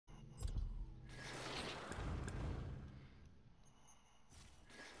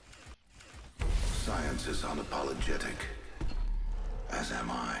presence is unapologetic. As am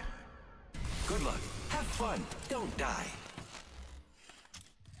I. Good luck. Have fun. Don't die.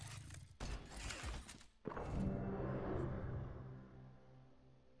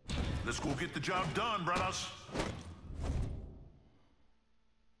 Let's go get the job done, brothers.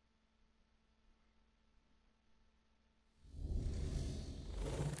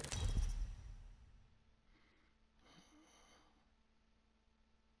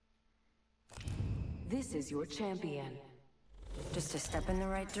 This is your champion. Just a step in the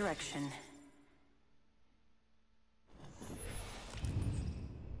right direction.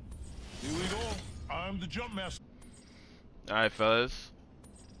 Here we go. I'm the jump master. Alright, fellas.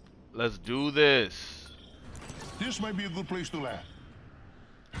 Let's do this. This might be a good place to land.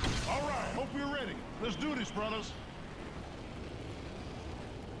 All right, hope you're ready. Let's do this, brothers.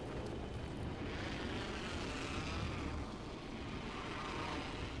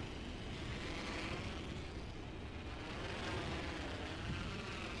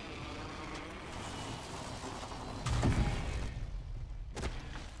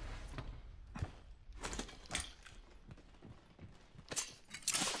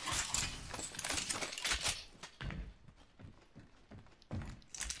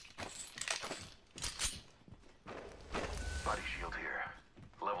 Body shield here.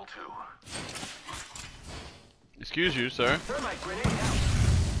 Level 2. Excuse you, sir. Thermite grenade out.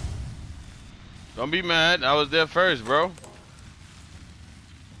 Don't be mad. I was there first, bro.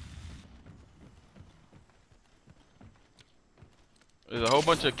 There's a whole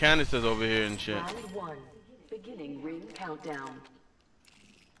bunch of canisters over here and shit. Round 1. Beginning ring countdown.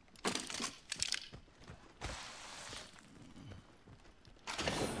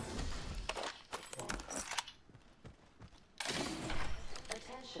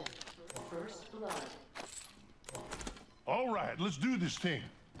 Attention. First blood. All right, let's do this thing.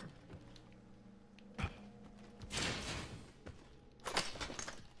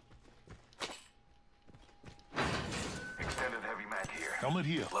 Extended heavy mag here. Helmet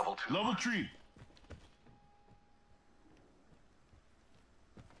here. Level 2. Level 3.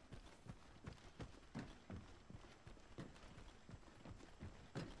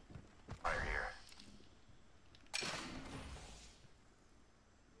 Fire here.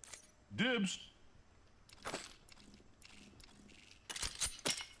 Dibs.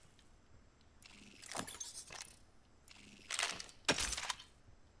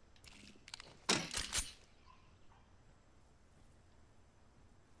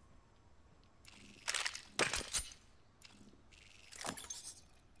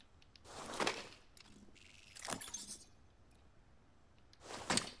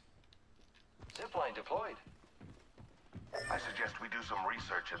 Zipline deployed. I suggest we do some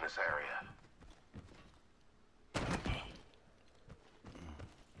research in this area.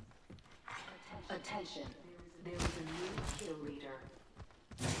 Attention. There is a new kill leader.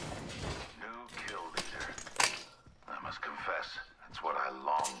 New kill leader. I must confess, that's what I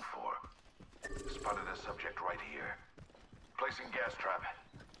long for. Spotted a subject right here. Placing gas trap.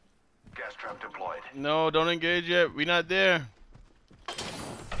 Gas trap deployed. No, don't engage yet. We not there.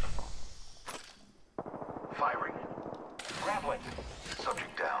 Firing. Grappling.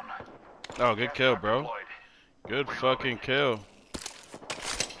 Subject down. Oh, good Gas kill, trap bro. deployed. Good fucking kill.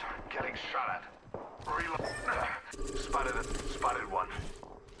 Getting shot at. Reload. Spotted one.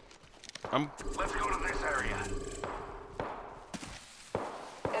 Let's go to this area.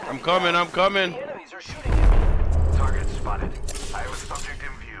 I'm coming. I'm coming. The enemies are shooting at me. Target spotted. I have a subject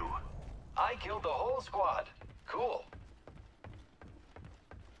in view. I killed the whole squad. Cool.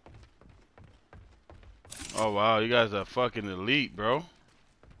 Oh wow, you guys are fucking elite, bro.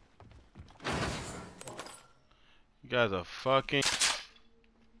 You guys are fucking.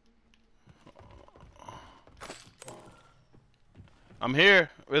 I'm here.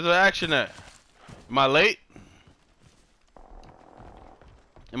 Where's the action at? Am I late?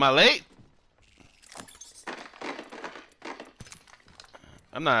 Am I late?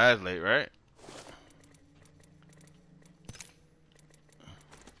 I'm not as late, right?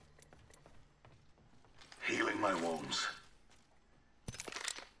 Healing my wounds.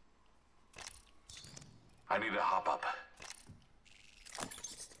 I need to hop up.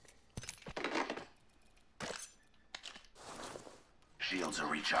 Shields are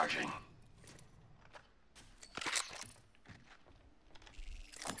recharging.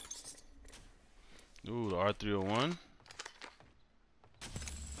 Ooh, the R301.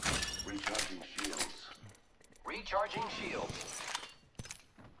 Recharging shields. Recharging shields.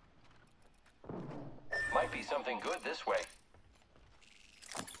 Might be something good this way.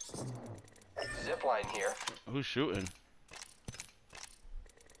 Zipline here. Who's shooting?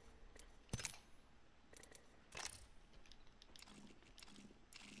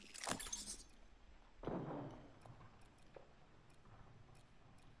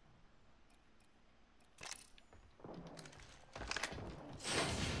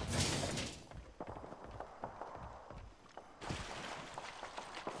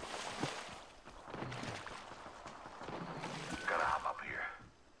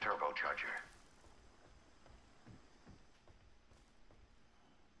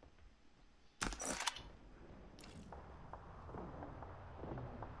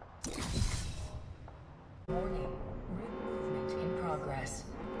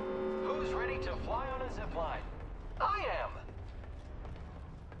 to fly on a zip line? I am.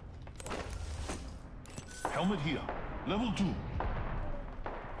 Helmet here. Level 2.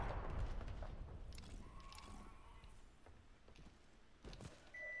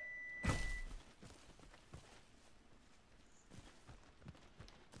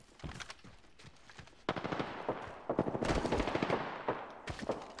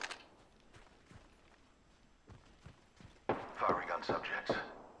 Firing on subjects.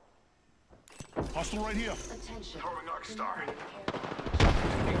 Hostile right here. Attention. Throwing Arc Star.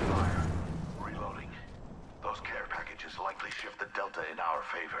 Taking fire. Reloading. Those care packages likely shift the Delta in our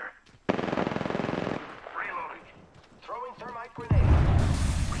favor. Reloading. Throwing thermite grenade.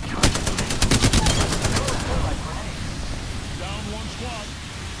 Recharging. Throwing thermite grenade. Down one squad.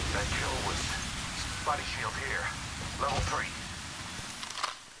 That kill was body shield here. Level 3.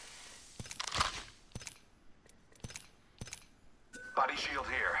 Body shield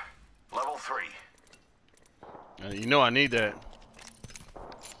here. Level 3. You know I need that.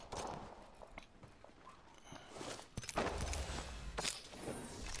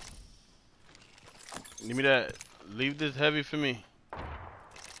 Give me that. Leave this heavy for me.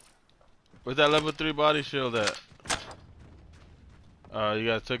 Where's that level 3 body shield at? You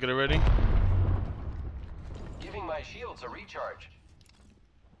guys took it already? Giving my shields a recharge.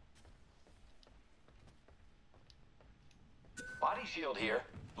 Body shield here.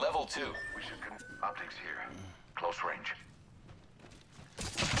 Level 2. We should optics here. Close range.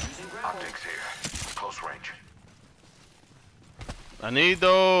 Using grapple. Optics here. Close range. I need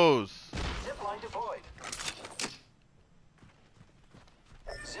those. Zipline deployed.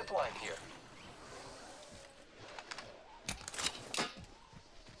 Zipline here.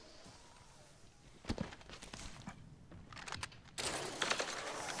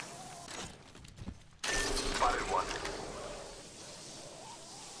 Spotted one.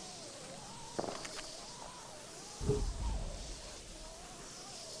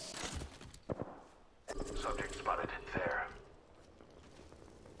 Subject spotted there.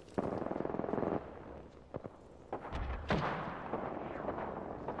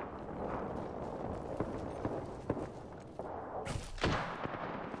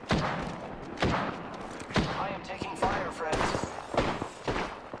 I am taking fire, friends.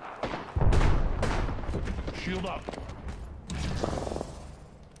 Shield up.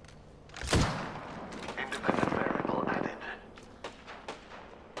 Independent variable added.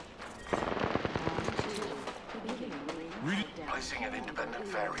 Beginning ring Read it. countdown. Placing an independent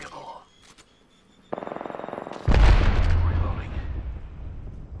variable. Reloading.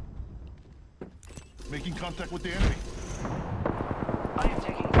 Making contact with the enemy. I am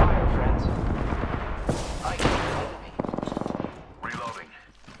taking fire, friends. I am the enemy. Reloading.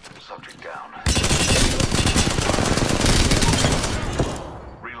 Subject down.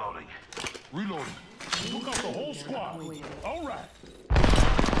 Reloading. Reloading. Took out the whole squad. All right.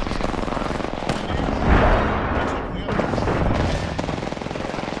 Looks like we have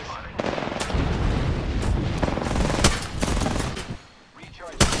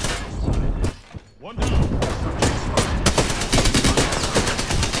Recharge. one down.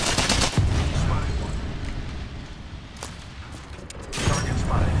 Spotted one. Target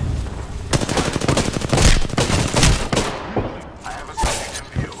spotted. Reloading. I have a subject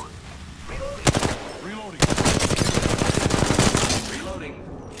in view. Reloading. Reloading.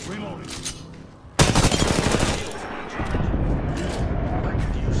 Reloading. I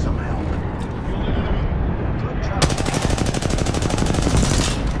could use some help. Kill the enemy. Good job.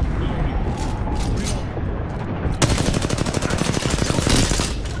 Reloading.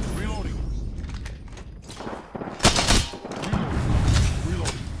 Reloading. Reloading.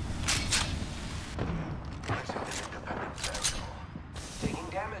 Reloading. Placing an independent variable. Taking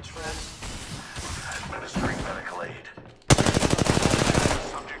damage, friends. Administering medical aid.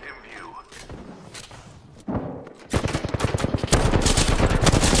 Subject in view.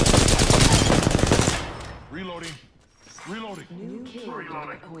 Reloading. Reloading. New kill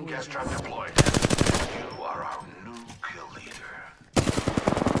Reloading. leader Gas awaited. trap deployed. You are our new kill leader.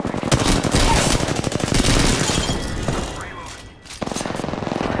 Reloading.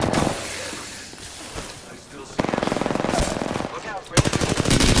 I still see it. Look out, friends.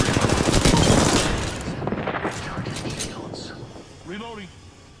 Recharging shields. Reloading.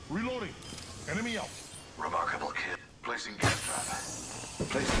 Reloading. Enemy out. Remarkable kill. Placing gas trap.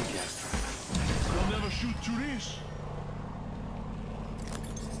 Placing gas trap. They'll never shoot through this.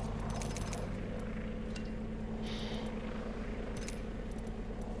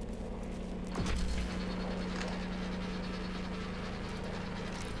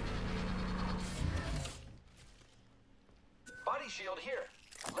 Body shield here.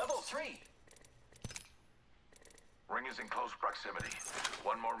 Level 3. Ring is in close proximity.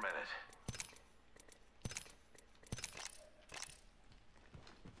 1 more minute.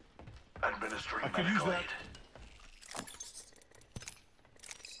 Administering I could use medical that. aid.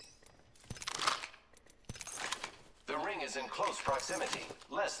 The ring is in close proximity.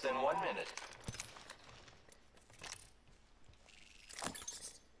 Less than 1 minute.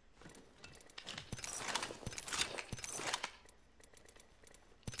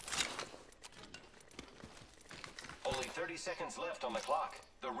 Only 30 seconds left on the clock.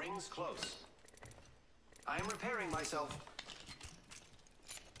 The ring's close. I'm repairing myself.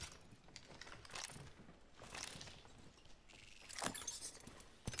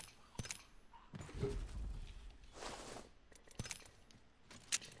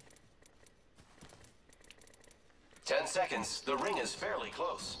 Ten seconds. The ring is fairly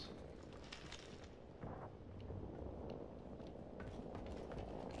close.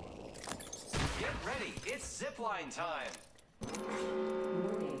 Get ready. It's zipline time.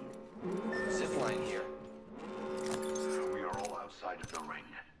 Warning. Zipline here. We are all outside of the ring.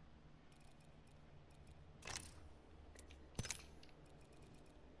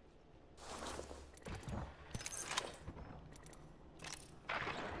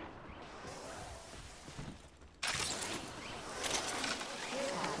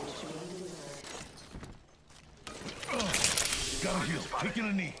 Gotta heal. Taking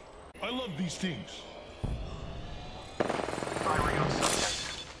a knee. I love these teams. Firing on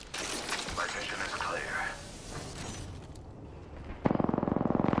subject. My vision is clear.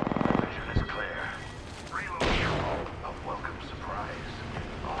 My vision is clear. Reload. A welcome surprise.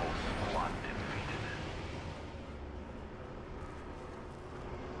 A whole squad defeated.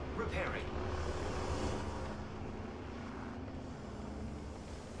 Repairing.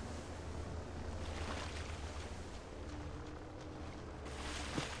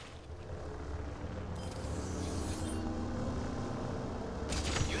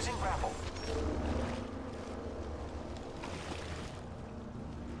 Using grapple.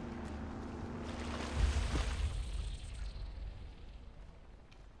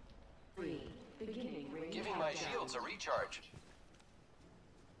 Beginning ring Giving my countdown. shields a recharge.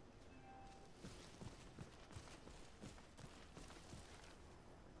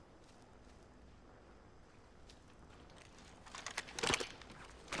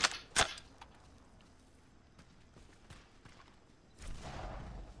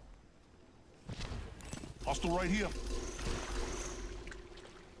 Hostile right here.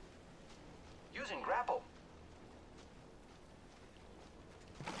 Using grapple.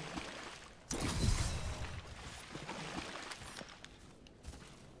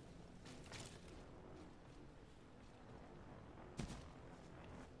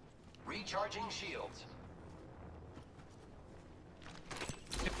 Recharging shields.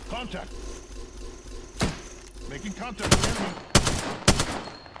 Contact. Making contact with enemy.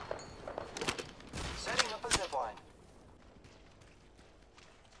 Setting up a zipline.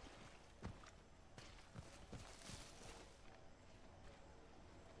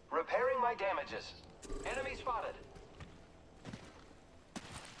 Repairing my damages. Enemy spotted.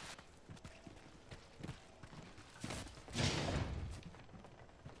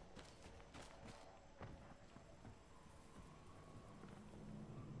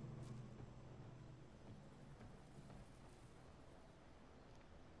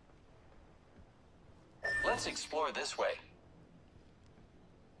 Let's explore this way.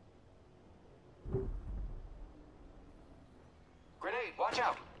 Grenade, watch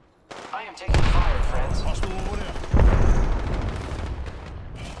out! I am taking fire, friends. Hostile over there.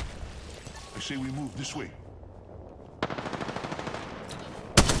 I say we move this way.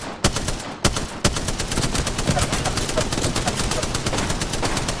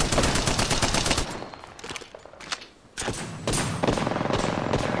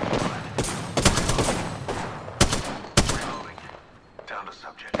 Reloading. Down to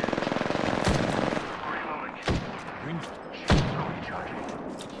subject. Reloading. Ring. Shields are recharging.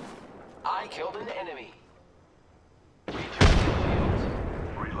 I killed an enemy. Recharging shields.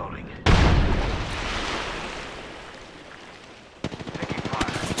 Reloading. Taking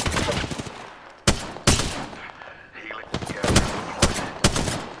fire. Healing. Gas deployed.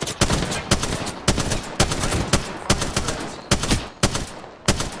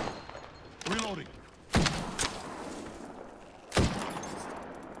 Reloading.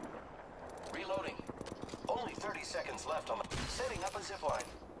 Reloading. Only 30 seconds left on the... Setting up a zipline.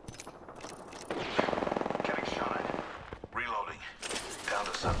 Getting shot at. Reloading. Down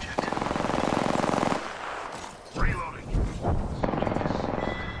to subject. Reloading. Subject is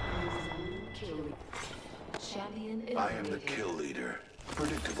seized. Kill. Champion I am the eliminated. kill leader.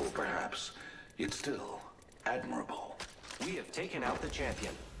 Predictable, perhaps, yet still Admirable. We have taken out the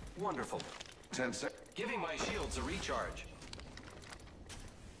champion. Wonderful. 10 seconds. Giving my shields a recharge.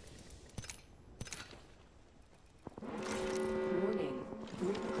 Warning.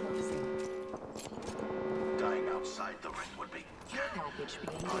 Ring closing. Dying outside the ring would be... Package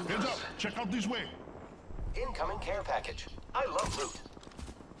being Heads released. up. Check out this way. Incoming care package. I love loot.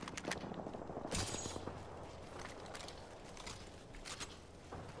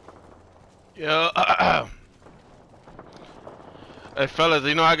 Yeah. Hey fellas,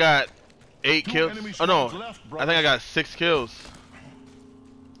 you know I got 8 Two kills. enemy Oh no, squads left, I think I got 6 kills.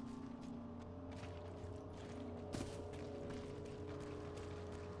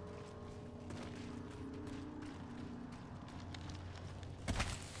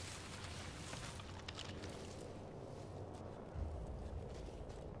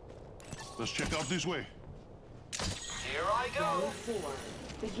 Let's check out this way. Here I Round go. 4.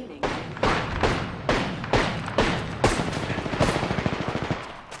 Beginning.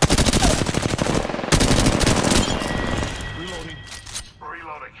 Reloading.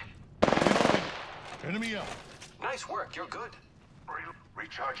 Reloading. Reloading. Enemy out. Nice work. You're good.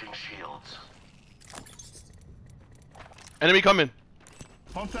 Recharging shields. Enemy coming.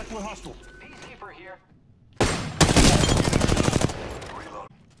 Contact with hostile. Peacekeeper here. Reload.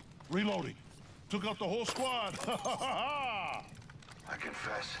 Reloading. Took out the whole squad. I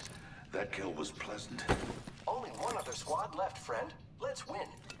confess, that kill was pleasant. Only one other squad left, friend. Let's win.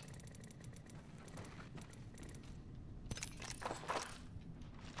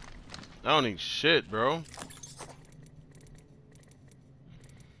 I don't need shit, bro.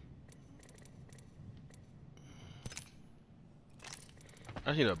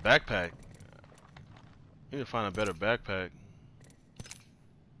 I need a backpack. I need to find a better backpack.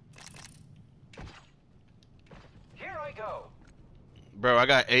 Here I go. Bro, I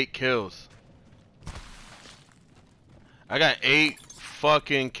got 8 kills. I got 8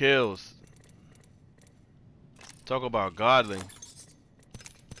 fucking kills. Talk about godly.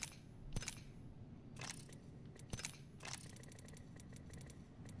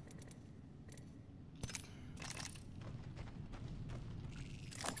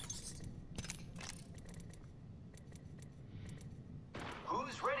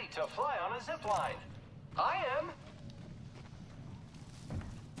 Who's ready to fly on a zip line? I am.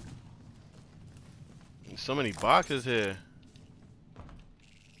 So many boxes here.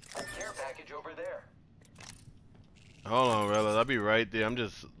 Care package over there. Hold on, fellas. I'll be right there. I'm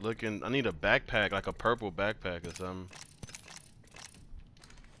just looking. I need a backpack, like a purple backpack or something.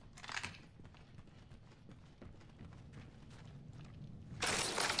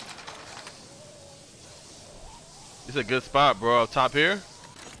 This is a good spot, bro. Up top here.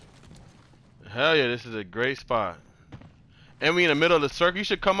 Hell yeah, this is a great spot. And we in the middle of the circle. You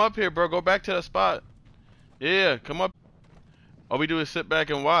should come up here, bro. Go back to that spot. Yeah, come up. All we do is sit back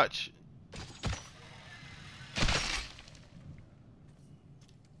and watch.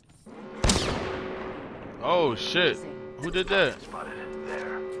 Oh shit. Who did that? Spotted.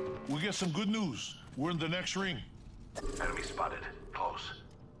 There. We get some good news. We're in the next ring. Enemy spotted. Close.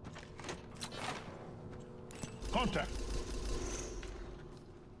 Contact.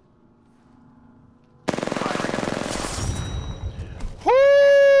 Woo!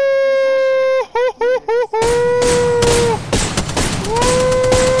 Hoo, hoo, hoo, hoo!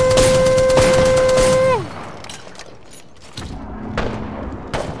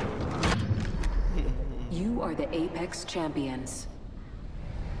 You are the Apex Champions.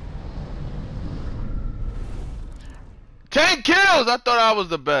 10 kills! I thought I was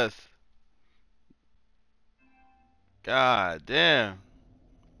the best. God damn.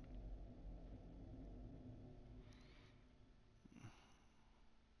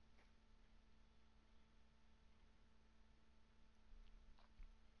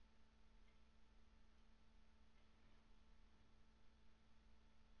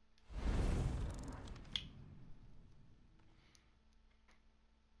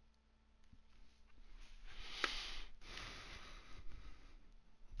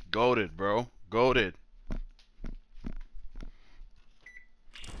 Goated, bro. Goated.